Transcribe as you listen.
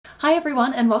Hi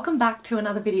everyone and welcome back to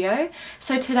another video.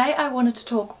 So today I wanted to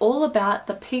talk all about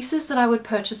the pieces that I would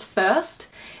purchase first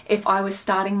if I was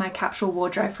starting my capsule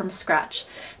wardrobe from scratch.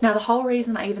 Now the whole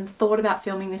reason I even thought about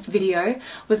filming this video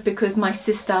was because my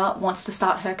sister wants to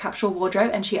start her capsule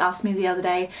wardrobe and she asked me the other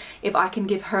day if I can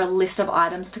give her a list of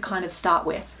items to kind of start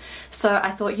with. So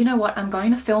I thought, you know what, I'm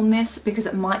going to film this because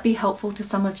it might be helpful to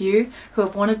some of you who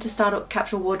have wanted to start a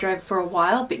capsule wardrobe for a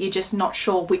while but you're just not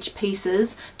sure which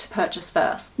pieces to purchase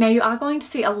first. Now you are going to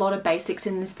see a lot of basics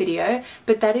in this video,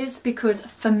 but that is because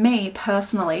for me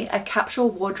personally, a capsule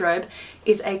wardrobe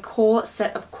is a core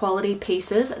set of quality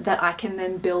pieces that I can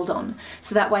then build on.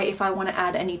 So that way if I want to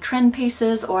add any trend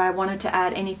pieces or I wanted to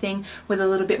add anything with a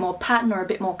little bit more pattern or a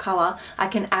bit more color, I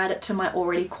can add it to my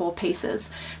already core pieces.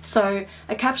 So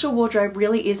a capsule wardrobe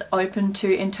really is open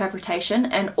to interpretation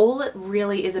and all it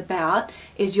really is about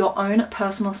is your own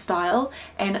personal style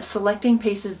and selecting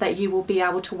pieces that you will be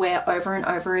able to wear over and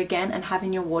over again and have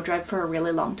in your wardrobe for a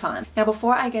really long time. Now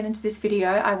before I get into this video,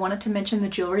 I wanted to mention the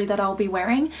jewelry that I'll be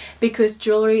wearing because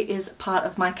jewelry is part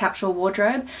of my capsule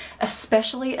wardrobe,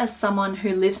 especially as someone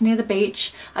who lives near the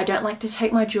beach. I don't like to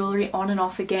take my jewelry on and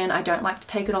off again. I don't like to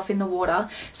take it off in the water.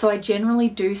 So I generally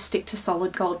do stick to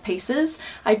solid gold pieces.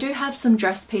 I do have some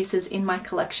dress pieces in my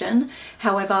collection.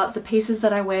 However, the pieces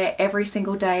that I wear every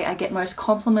single day I get most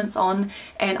compliments on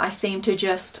and I seem to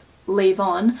just leave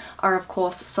on are of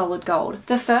course solid gold.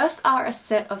 The first are a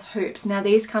set of hoops. Now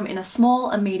these come in a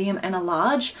small, a medium and a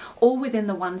large, all within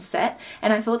the one set,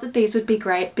 and I thought that these would be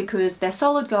great because they're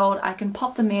solid gold. I can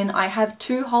pop them in. I have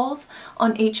 2 holes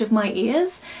on each of my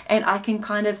ears and I can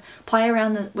kind of play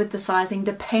around with the sizing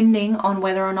depending on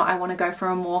whether or not I want to go for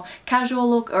a more casual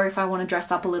look or if I want to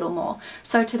dress up a little more.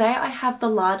 So today I have the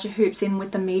larger hoops in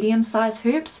with the medium size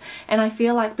hoops, and I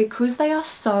feel like because they are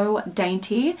so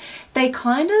dainty, they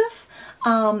kind of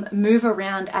move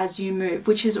around as you move,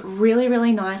 which is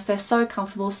really nice. They're so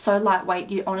comfortable, so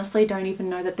lightweight, you honestly don't even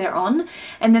know that they're on.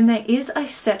 And then there is a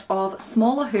set of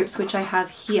smaller hoops which I have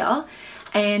here,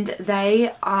 and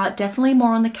they are definitely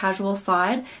more on the casual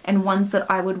side and ones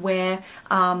that I would wear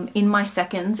in my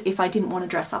seconds if I didn't want to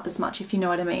dress up as much, if you know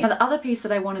what I mean. Now the other piece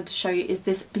that I wanted to show you is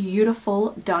this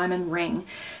beautiful diamond ring.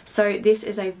 So this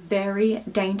is a very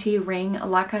dainty ring.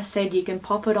 Like I said, you can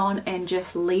pop it on and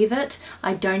just leave it.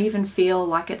 I don't even feel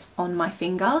like it's on my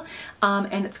finger.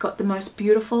 And it's got the most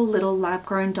beautiful little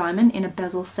lab-grown diamond in a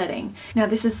bezel setting. Now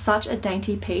this is such a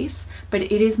dainty piece, but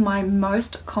it is my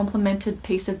most complimented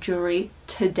piece of jewelry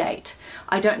to date.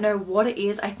 I don't know what it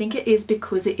is. I think it is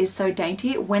because it is so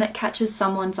dainty. When it catches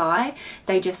someone's eye,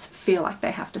 they just feel like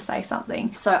they have to say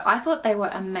something. So I thought they were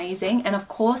amazing, and of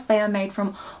course they are made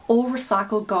from all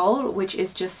recycled gold, which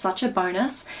is just such a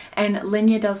bonus. And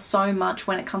Linjer does so much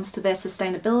when it comes to their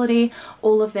sustainability.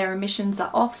 All of their emissions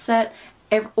are offset.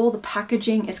 All the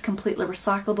packaging is completely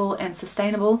recyclable and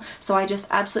sustainable, so I just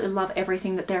absolutely love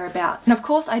everything that they're about. And of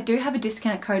course I do have a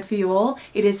discount code for you all.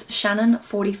 It is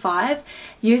Shannon45.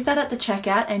 Use that at the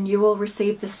checkout and you will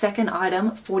receive the second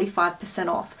item 45%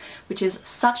 off, which is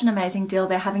such an amazing deal.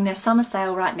 They're having their summer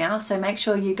sale right now, so make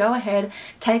sure you go ahead,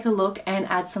 take a look and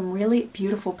add some really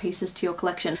beautiful pieces to your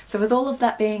collection. So with all of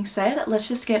that being said, let's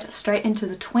just get straight into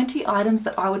the 20 items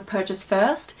that I would purchase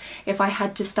first if I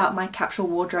had to start my capsule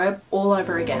wardrobe all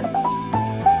over again.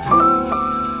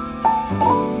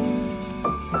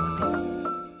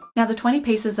 Now the 20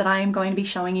 pieces that I am going to be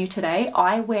showing you today,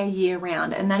 I wear year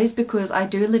round, and that is because I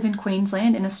do live in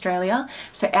Queensland in Australia,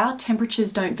 so our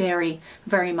temperatures don't vary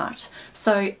very much.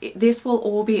 So this will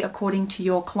all be according to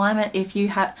your climate. If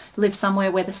you live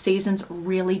somewhere where the seasons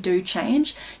really do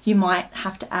change, you might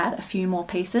have to add a few more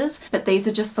pieces, but these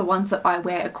are just the ones that I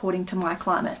wear according to my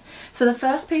climate. So the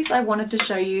first piece I wanted to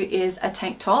show you is a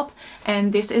tank top,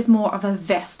 and this is more of a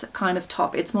vest kind of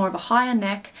top. It's more of a higher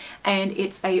neck and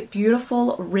it's a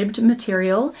beautiful ribbed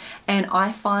material, and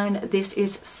I find this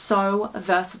is so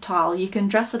versatile. You can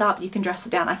dress it up, you can dress it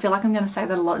down. I feel like I'm going to say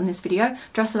that a lot in this video.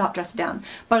 Dress it up, dress it down.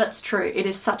 But it's true. It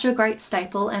is such a great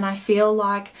staple, and I feel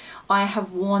like I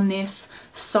have worn this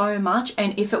so much,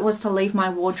 and if it was to leave my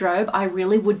wardrobe, I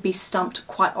really would be stumped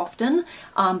quite often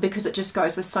because it just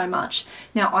goes with so much.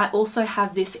 Now I also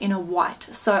have this in a white.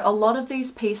 So a lot of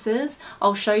these pieces,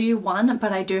 I'll show you one,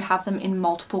 but I do have them in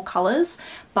multiple colors.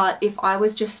 But if I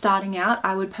was just starting out,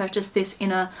 I would purchase this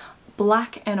in a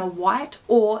black and a white,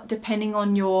 or depending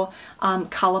on your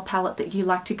color palette that you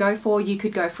like to go for, you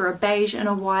could go for a beige and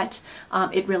a white.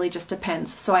 It really just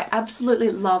depends. So I absolutely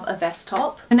love a vest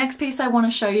top. The next piece I want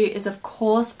to show you is of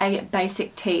course a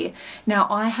basic tee. Now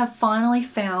I have finally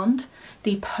found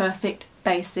the perfect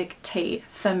basic tee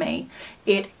for me.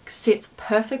 It sits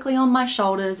perfectly on my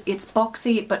shoulders, it's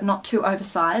boxy but not too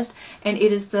oversized, and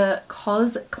it is the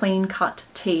COS Clean Cut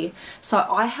tee. So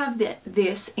I have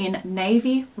this in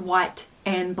navy, white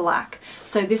and black.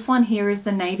 So this one here is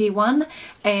the navy one,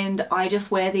 and I just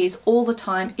wear these all the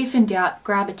time. If in doubt,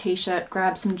 grab a t-shirt,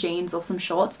 grab some jeans or some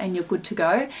shorts and you're good to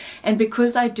go. And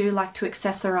because I do like to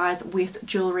accessorize with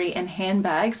jewelry and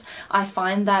handbags, I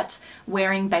find that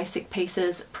wearing basic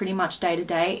pieces pretty much day to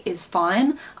day is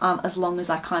fine, as long as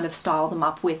I kind of style them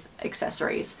up with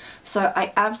accessories. So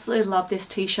I absolutely love this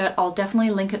t-shirt. I'll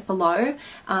definitely link it below,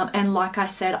 and like I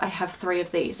said, I have 3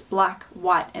 of these: black,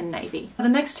 white and navy. The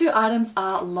next 2 items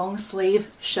are long sleeve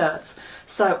shirts,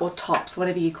 or tops,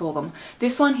 whatever you call them.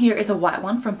 This one here is a white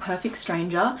one from Perfect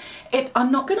Stranger.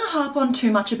 I'm not going to harp on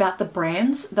too much about the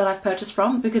brands that I've purchased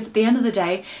from, because at the end of the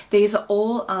day these are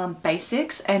all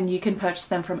basics and you can purchase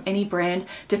them from any brand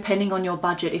depending on your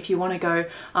budget. If you want to go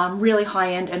really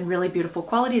high end and really beautiful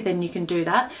quality, then you can do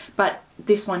that, but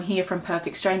this one here from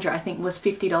Perfect Stranger I think was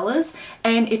 $50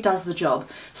 and it does the job.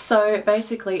 So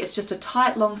basically it's just a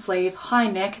tight long sleeve, high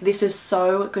neck. This is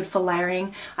so good for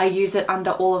layering. I use it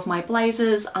under all of my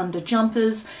blazers, under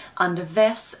jumpers, under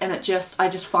vests, and I just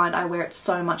find I wear it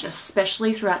so much,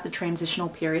 especially throughout the transitional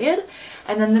period.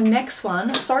 And then the next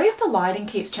one, sorry if the lighting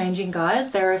keeps changing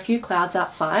guys, there are a few clouds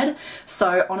outside,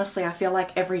 so honestly I feel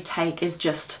like every take is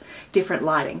just different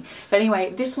lighting. But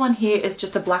anyway, this one here is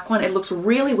just a black one. It looks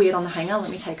really weird on the hanger. Let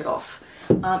me take it off.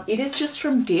 It is just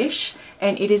from Dish,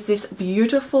 and it is this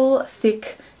beautiful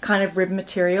thick kind of rib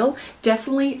material,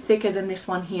 definitely thicker than this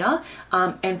one here,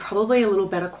 and probably a little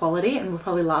better quality and will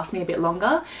probably last me a bit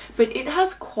longer, but it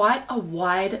has quite a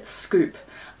wide scoop,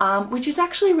 which is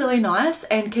actually really nice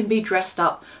and can be dressed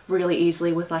up really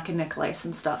easily with like a necklace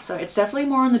and stuff. So it's definitely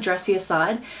more on the dressier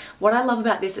side. What I love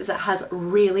about this is it has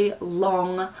really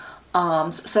long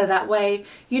arms, so that way,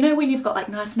 you know, when you've got like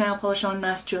nice nail polish on,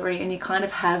 nice jewelry, and you kind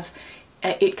of have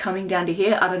it coming down to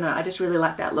here, I don't know, I just really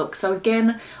like that look. So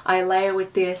again, I layer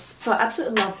with this. So I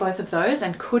absolutely love both of those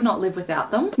and could not live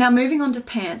without them. Now moving on to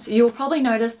pants, you'll probably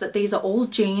notice that these are all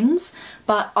jeans,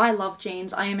 but I love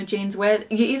jeans. I am a jeans wearer.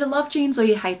 You either love jeans or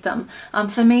you hate them.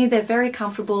 For me, they're very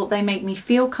comfortable. They make me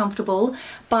feel comfortable,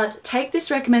 but take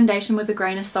this recommendation with a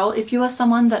grain of salt. If you are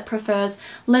someone that prefers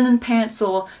linen pants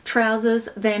or trousers,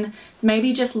 then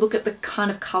maybe just look at the kind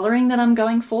of coloring that I'm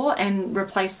going for and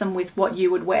replace them with what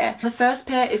you would wear. The first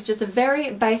pair is just a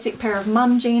very basic pair of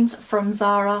mum jeans from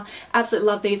Zara. Absolutely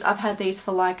love these. I've had these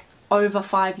for like over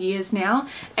 5 years now,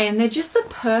 and they're just the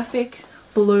perfect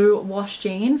blue wash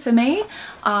jean for me,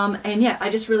 and yeah, I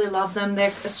just really love them.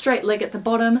 They're a straight leg at the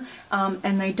bottom,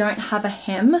 and they don't have a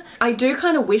hem. I do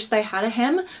kind of wish they had a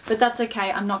hem, but that's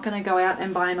okay. I'm not going to go out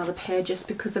and buy another pair just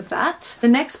because of that. The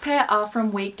next pair are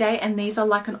from Weekday, and these are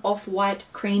like an off-white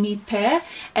creamy pair,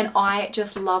 and I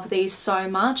just love these so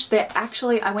much. They're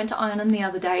actually, I went to iron them the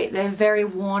other day. They're very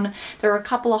worn. There are a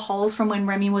couple of holes from when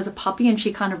Remy was a puppy and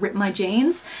she kind of ripped my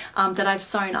jeans that I've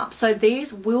sewn up. So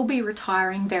these will be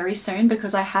retiring very soon because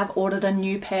I have ordered a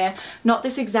new pair, not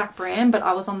this exact brand, but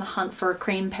I was on the hunt for a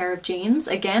cream pair of jeans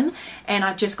again, and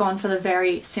I've just gone for the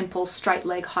very simple straight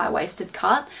leg high-waisted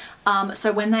cut.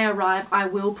 So when they arrive, I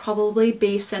will probably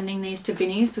be sending these to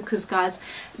Vinnie's because guys,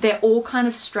 they're all kind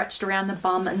of stretched around the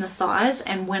bum and the thighs,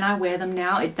 and when I wear them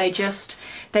now,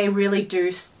 they really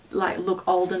do like look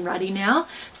old and ruddy now.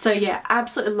 So yeah,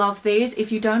 absolutely love these.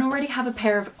 If you don't already have a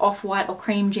pair of off-white or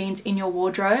cream jeans in your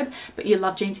wardrobe, but you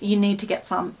love jeans, you need to get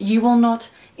some. You will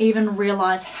not even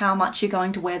realize how much you're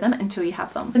going to wear them until you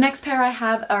have them. The next pair I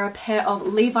have are a pair of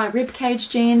Levi ribcage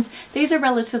jeans. These are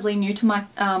relatively new to my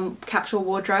capsule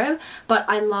wardrobe, but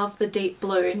I love the deep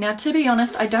blue. Now to be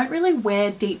honest, I don't really wear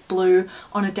deep blue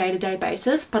on a day-to-day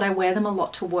basis, but I wear them a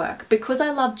lot to work. Because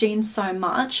I love jeans so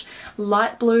much,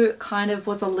 light blue kind of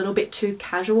was a little bit too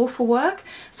casual for work,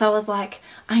 so I was like,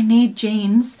 I need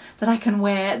jeans that I can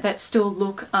wear that still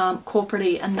look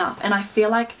corporate-y enough, and I feel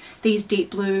like these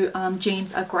deep blue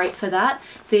jeans are great for that.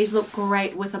 These look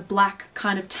great with a black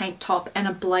kind of tank top and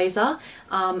a blazer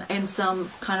and some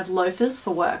kind of loafers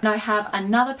for work. And I have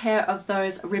another pair of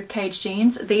those ribcage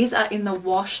jeans. These are in the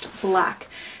washed black.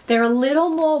 They're a little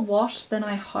more washed than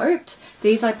I hoped.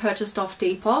 These I purchased off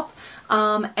Depop.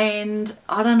 And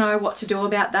I don't know what to do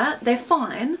about that. They're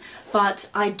fine, but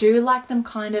I do like them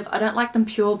kind of, I don't like them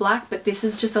pure black, but this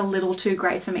is just a little too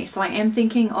grey for me. So I am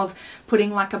thinking of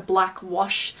putting like a black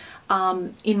wash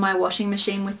in my washing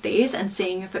machine with these and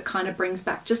seeing if it kind of brings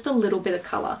back just a little bit of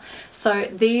colour. So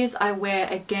these I wear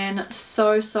again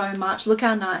so much. Look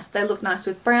how nice. They look nice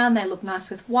with brown, they look nice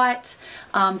with white,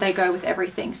 they go with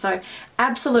everything. So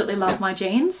absolutely love my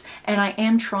jeans, and I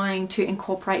am trying to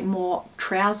incorporate more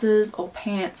trousers or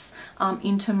pants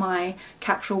into my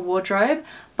capsule wardrobe,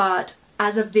 but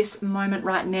as of this moment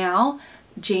right now,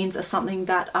 jeans are something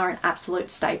that are an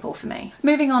absolute staple for me.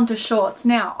 Moving on to shorts.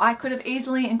 Now, I could have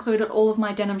easily included all of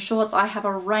my denim shorts. I have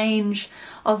a range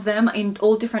of them in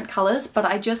all different colors, but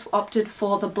I just opted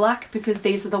for the black because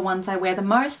these are the ones I wear the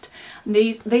most.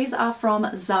 These are from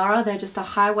Zara. They're just a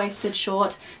high-waisted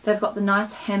short. They've got the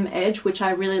nice hem edge, which I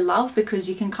really love because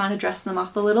you can kind of dress them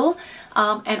up a little,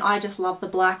 and I just love the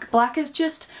black. Black is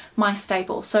just my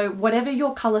staple, so whatever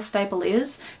your color staple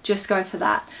is, just go for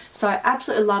that. So I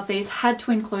absolutely love these. Had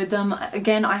to include them.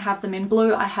 Again, I have them in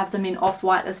blue, I have them in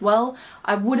off-white as well.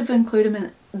 I would have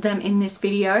included them in this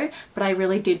video, but I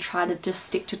really did try to just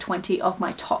stick to 20 of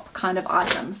my top kind of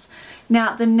items.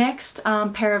 Now the next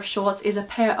pair of shorts is a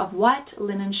pair of white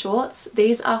linen shorts.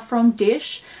 These are from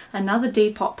Dish, another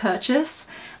Depop purchase,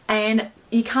 and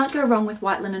you can't go wrong with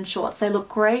white linen shorts. They look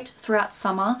great throughout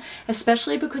summer,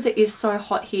 especially because it is so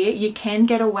hot here. You can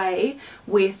get away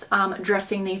with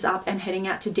dressing these up and heading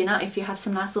out to dinner if you have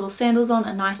some nice little sandals on,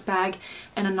 a nice bag,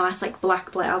 and a nice like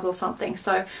black blouse or something.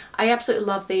 So I absolutely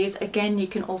love these. Again, you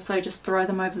can also just throw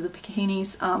them over the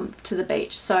bikinis to the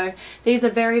beach. So these are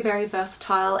very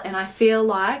versatile, and I feel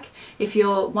like if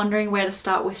you're wondering where to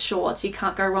start with shorts, you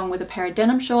can't go wrong with a pair of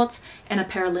denim shorts and a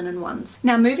pair of linen ones.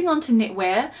 Now moving on to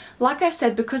knitwear, like I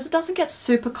said, because it doesn't get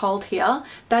super cold here,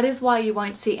 that is why you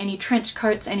won't see any trench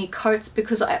coats, any coats,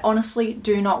 because I honestly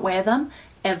do not wear them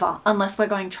ever unless we're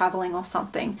going traveling or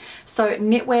something. So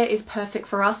knitwear is perfect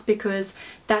for us because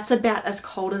that's about as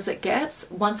cold as it gets.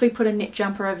 Once we put a knit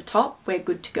jumper over top, we're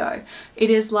good to go.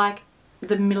 It is like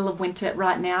the middle of winter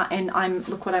right now, and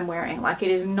look what I'm wearing. Like,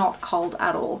 it is not cold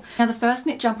at all. Now the first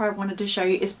knit jumper I wanted to show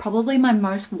you is probably my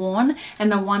most worn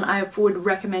and the one I would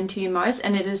recommend to you most,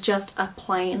 and it is just a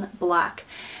plain black.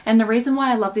 And the reason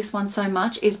why I love this one so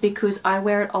much is because I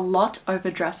wear it a lot over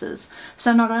dresses.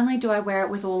 So not only do I wear it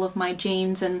with all of my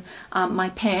jeans and my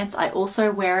pants, I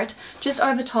also wear it just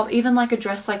over top, even like a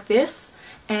dress like this.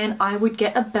 And I would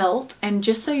get a belt, and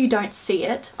just so you don't see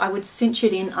it, I would cinch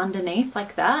it in underneath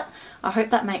like that. I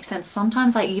hope that makes sense.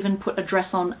 Sometimes I even put a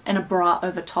dress on and a bra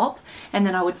over top, and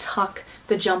then I would tuck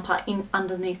the jumper in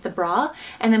underneath the bra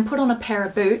and then put on a pair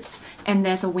of boots, and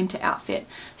there's a winter outfit.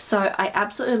 So I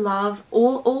absolutely love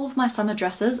all of my summer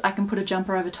dresses. I can put a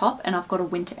jumper over top and I've got a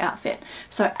winter outfit.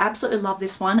 So I absolutely love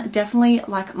this one. Definitely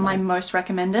like my most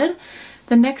recommended.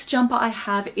 The next jumper I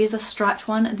have is a striped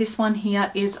one. This one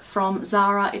here is from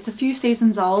Zara. It's a few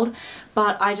seasons old,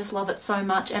 but I just love it so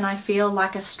much, and I feel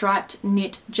like a striped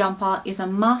knit jumper is a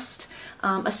must,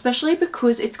 especially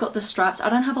because it's got the stripes. I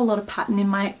don't have a lot of pattern in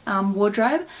my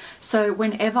wardrobe, so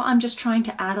whenever I'm just trying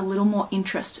to add a little more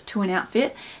interest to an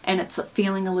outfit and it's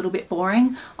feeling a little bit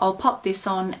boring, I'll pop this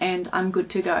on and I'm good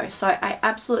to go. So I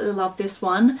absolutely love this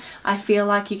one. I feel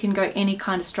like you can go any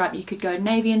kind of stripe. You could go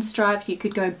navy and stripe, you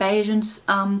could go beige and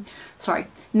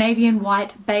navy and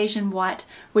white, beige and white,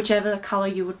 whichever color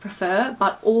you would prefer,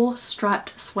 but all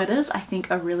striped sweaters I think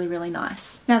are really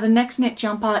nice. Now the next knit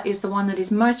jumper is the one that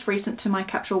is most recent to my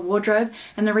capsule wardrobe,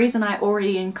 and the reason I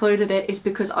already included it is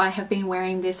because I have been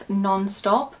wearing this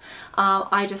non-stop.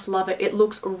 I just love it. It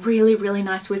looks really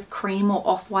nice with cream or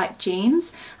off-white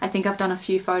jeans. I think I've done a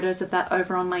few photos of that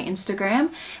over on my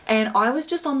Instagram, and I was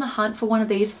just on the hunt for one of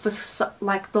these for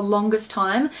like the longest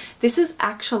time. This is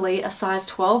actually a size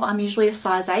 12. I'm usually a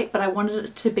size 8, but I wanted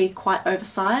it to be quite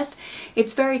oversized.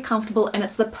 It's very comfortable, and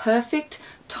it's the perfect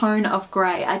tone of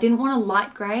grey. I didn't want a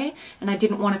light grey and I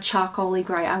didn't want a charcoaly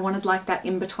grey. I wanted like that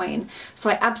in between. So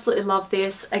I absolutely love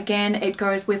this. Again, it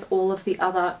goes with all of the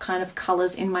other kind of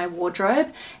colours in my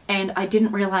wardrobe, and I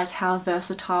didn't realise how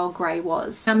versatile grey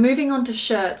was. Now moving on to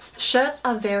shirts. Shirts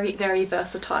are very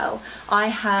versatile. I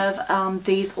have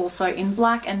these also in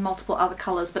black and multiple other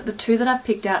colours, but the two that I've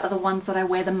picked out are the ones that I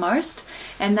wear the most,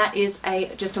 and that is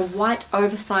just a white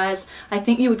oversized, I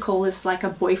think you would call this like a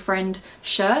boyfriend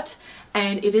shirt,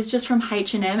 and it is just from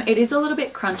H&M. It is a little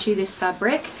bit crunchy, this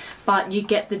fabric, but you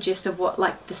get the gist of what,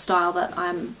 like, the style that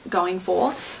I'm going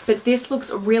for. But this looks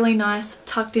really nice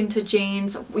tucked into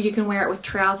jeans. You can wear it with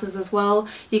trousers as well.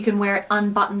 You can wear it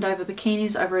unbuttoned over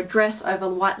bikinis, over a dress, over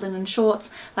white linen shorts,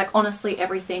 like honestly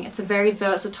everything. It's a very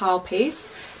versatile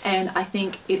piece, and I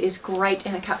think it is great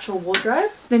in a capsule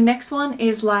wardrobe. The next one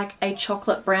is like a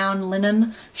chocolate brown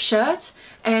linen shirt,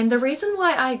 and the reason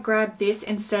why I grabbed this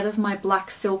instead of my black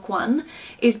silk one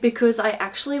is because I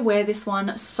actually wear this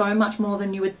one so much more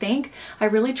than you would think. I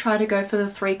really try to go for the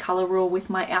 3 color rule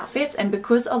with my outfits, and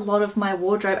because a lot of my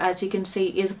wardrobe, as you can see,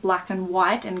 is black and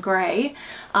white and grey,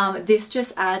 this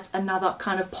just adds another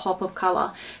kind of pop of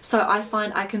color. So I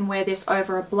find I can wear this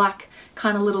over a black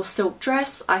kind of little silk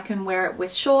dress, I can wear it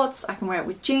with shorts, I can wear it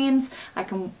with jeans, I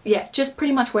can, yeah, just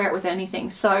pretty much wear it with anything.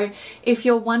 So if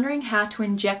you're wondering how to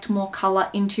inject more color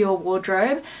into your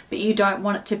wardrobe but you don't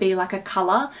want it to be like a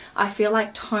color, I feel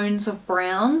like tones of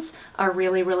browns are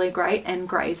really, really great, and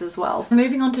greys as well.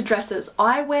 Moving on to dresses.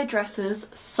 I wear dresses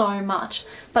so much,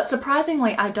 but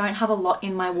surprisingly I don't have a lot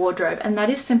in my wardrobe, and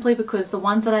that is simply because the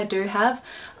ones that I do have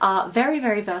are very,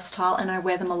 very versatile and I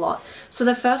wear them a lot. So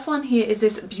the first one here is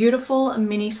this beautiful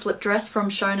mini slip dress from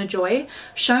Shona Joy.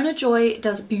 Shona Joy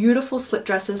does beautiful slip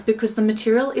dresses because the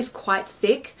material is quite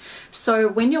thick, so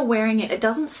when you're wearing it, it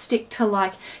doesn't stick to,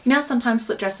 like, you know, sometimes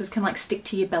slip dresses can like stick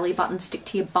to your belly button, stick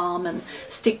to your bum and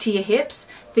stick to your hips.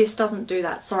 This doesn't do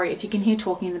that. Sorry if you can hear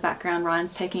talking in the background,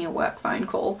 Ryan's taking a work phone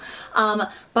call.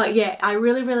 But yeah, I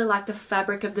really, really like the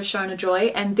fabric of the Shona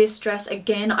Joy, and this dress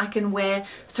again I can wear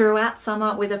throughout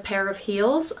summer with a pair of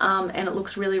heels, and it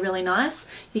looks really, really nice.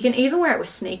 You can even wear it with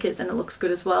sneakers and it looks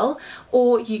good as well,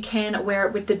 or you can wear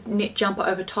it with the knit jumper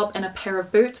over top and a pair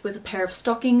of boots with a pair of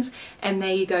stockings, and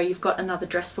there you go, you've got another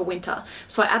dress for winter.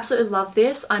 So I absolutely love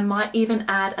this. I might even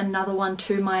add another one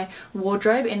to my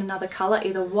wardrobe in another color,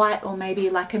 either white or maybe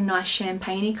like a nice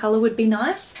champagne-y color would be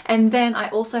nice. And then I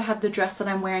also have the dress that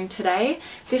I'm wearing today.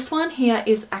 This one here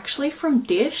is actually from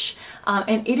Dish,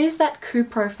 and it is that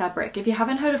Cupro fabric. If you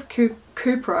haven't heard of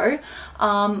Cupro,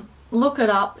 look it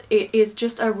up. It is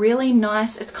just a really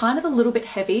nice, it's kind of a little bit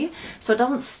heavy, so it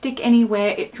doesn't stick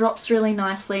anywhere, it drops really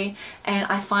nicely, and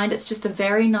I find it's just a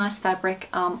very nice fabric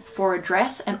for a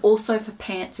dress and also for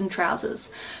pants and trousers.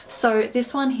 So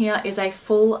this one here is a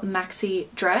full maxi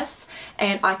dress,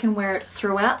 and I can wear it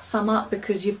throughout summer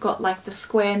because you've got like the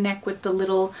square neck with the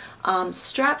little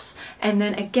straps, and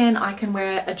then again I can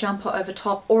wear a jumper over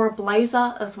top or a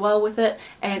blazer as well with it,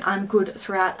 and I'm good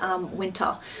throughout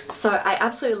winter. So I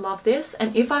absolutely love this,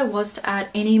 and if I was to add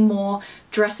any more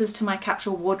dresses to my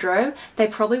capsule wardrobe, they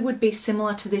probably would be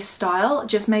similar to this style,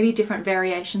 just maybe different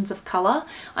variations of color.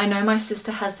 I know my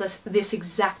sister has this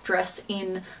exact dress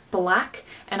in black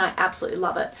and I absolutely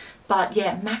love it. But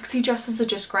yeah, maxi dresses are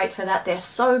just great for that. They're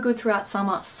so good throughout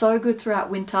summer, so good throughout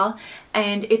winter,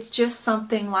 and it's just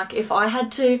something like, if I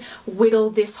had to whittle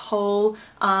this whole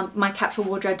my capsule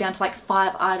wardrobe down to like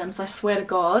 5 items, I swear to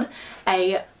God,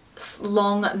 a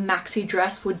long maxi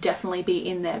dress would definitely be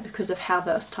in there because of how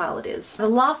versatile it is. The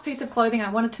last piece of clothing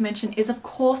I wanted to mention is of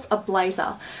course a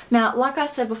blazer. Now, like I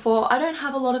said before, I don't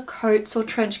have a lot of coats or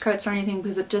trench coats or anything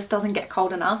because it just doesn't get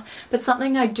cold enough, but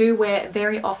something I do wear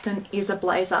very often is a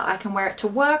blazer. I can wear it to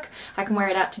work, I can wear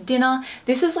it out to dinner.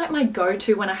 This is like my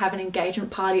go-to when I have an engagement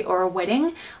party or a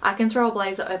wedding. I can throw a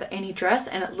blazer over any dress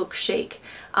and it looks chic.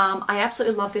 I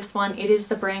absolutely love this one. It is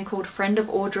the brand called Friend of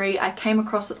Audrey. I came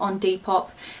across it on Depop,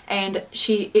 and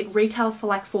it retails for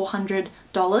like $400,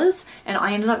 and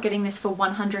I ended up getting this for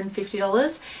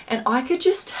 $150, and I could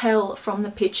just tell from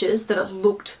the pictures that it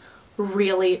looked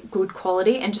really good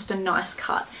quality and just a nice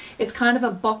cut. It's kind of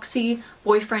a boxy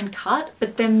boyfriend cut,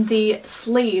 but then the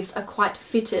sleeves are quite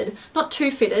fitted, not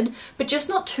too fitted, but just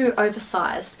not too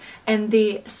oversized, and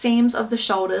the seams of the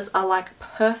shoulders are like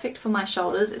perfect for my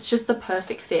shoulders. It's just the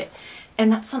perfect fit,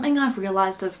 and that's something I've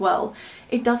realized as well.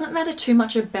 It doesn't matter too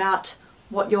much about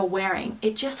what you're wearing,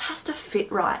 it just has to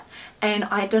fit right. And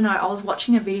I don't know, I was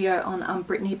watching a video on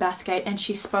Brittany Bathgate, and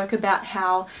she spoke about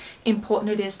how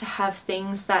important it is to have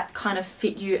things that kind of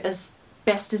fit you as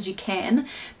best as you can,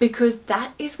 because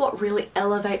that is what really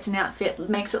elevates an outfit,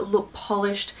 makes it look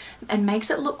polished and makes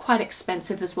it look quite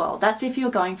expensive as well. That's if you're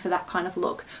going for that kind of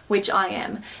look, which I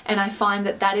am, and I find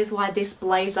that that is why this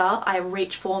blazer I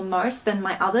reach for most than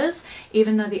my others.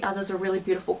 Even though the others are really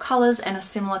beautiful colors and a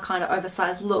similar kind of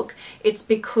oversized look, it's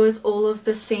because all of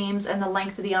the seams and the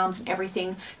length of the arms and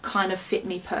everything kind of fit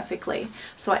me perfectly.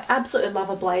 So I absolutely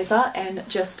love a blazer, and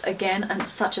just again, and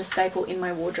such a staple in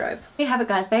my wardrobe. There you have it,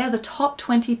 guys. They are the top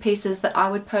 20 pieces that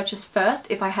I would purchase first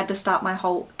if I had to start my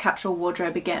whole capsule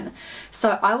wardrobe again.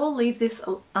 So I will leave this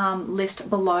list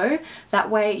below, that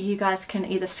way you guys can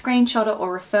either screenshot it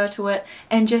or refer to it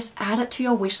and just add it to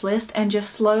your wish list, and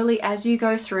just slowly as you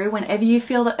go through, whenever you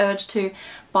feel the urge to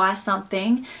buy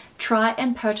something, try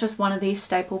and purchase one of these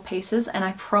staple pieces, and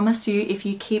I promise you, if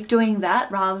you keep doing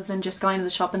that rather than just going to the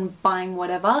shop and buying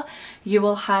whatever, you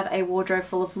will have a wardrobe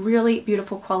full of really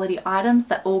beautiful quality items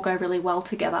that all go really well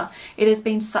together. It has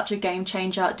been such a game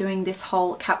changer doing this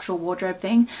whole capsule wardrobe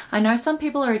thing. I know some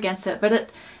people are against it,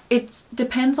 but it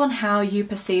depends on how you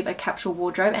perceive a capsule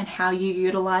wardrobe and how you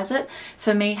utilize it.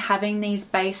 For me, having these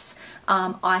base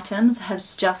items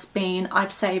has just been,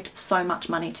 I've saved so much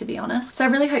money, to be honest. So I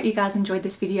really hope you guys enjoyed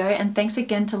this video, and thanks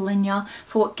again to Linjer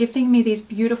for gifting me these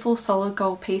beautiful solid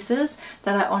gold pieces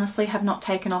that I honestly have not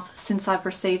taken off since I've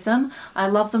received them. I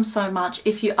love them so much.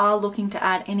 If you are looking to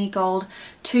add any gold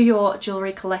to your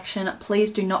jewellery collection,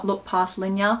 please do not look past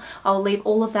Linjer. I'll leave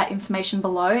all of that information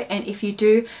below, and if you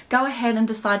do go ahead and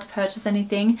decide to purchase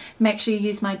anything, make sure you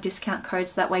use my discount code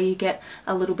so that way you get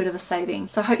a little bit of a saving.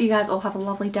 So I hope you guys all have a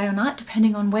lovely day or night,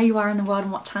 depending on where you are in the world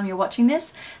and what time you're watching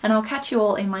this, and I'll catch you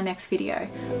all in my next video.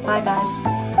 Bye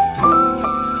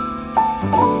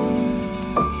guys.